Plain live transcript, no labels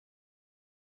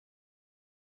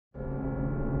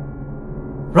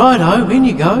Righto, in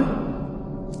you go.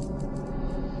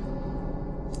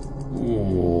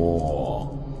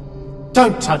 Whoa.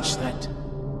 Don't touch that.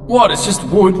 What? It's just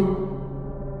wood?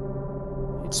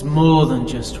 It's more than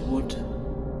just wood.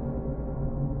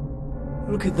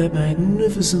 Look at that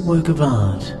magnificent work of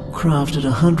art, crafted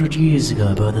 100 years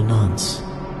ago by the nuns,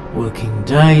 working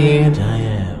day in,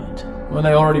 day out. Weren't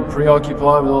they already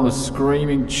preoccupied with all the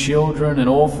screaming children and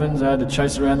orphans they had to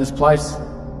chase around this place?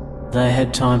 They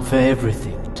had time for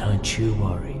everything, don't you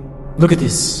worry. Look at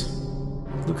this.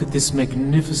 Look at this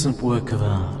magnificent work of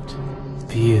art.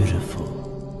 Beautiful.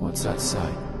 What's that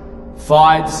say?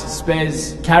 Fides,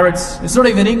 spares, carrots. It's not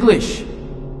even English.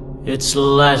 It's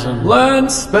Latin. Learn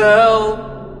spell.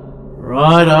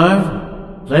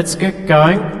 Righto. Let's get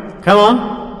going. Come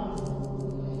on.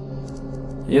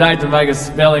 You'd hate to make a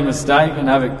spelling mistake and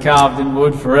have it carved in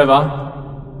wood forever.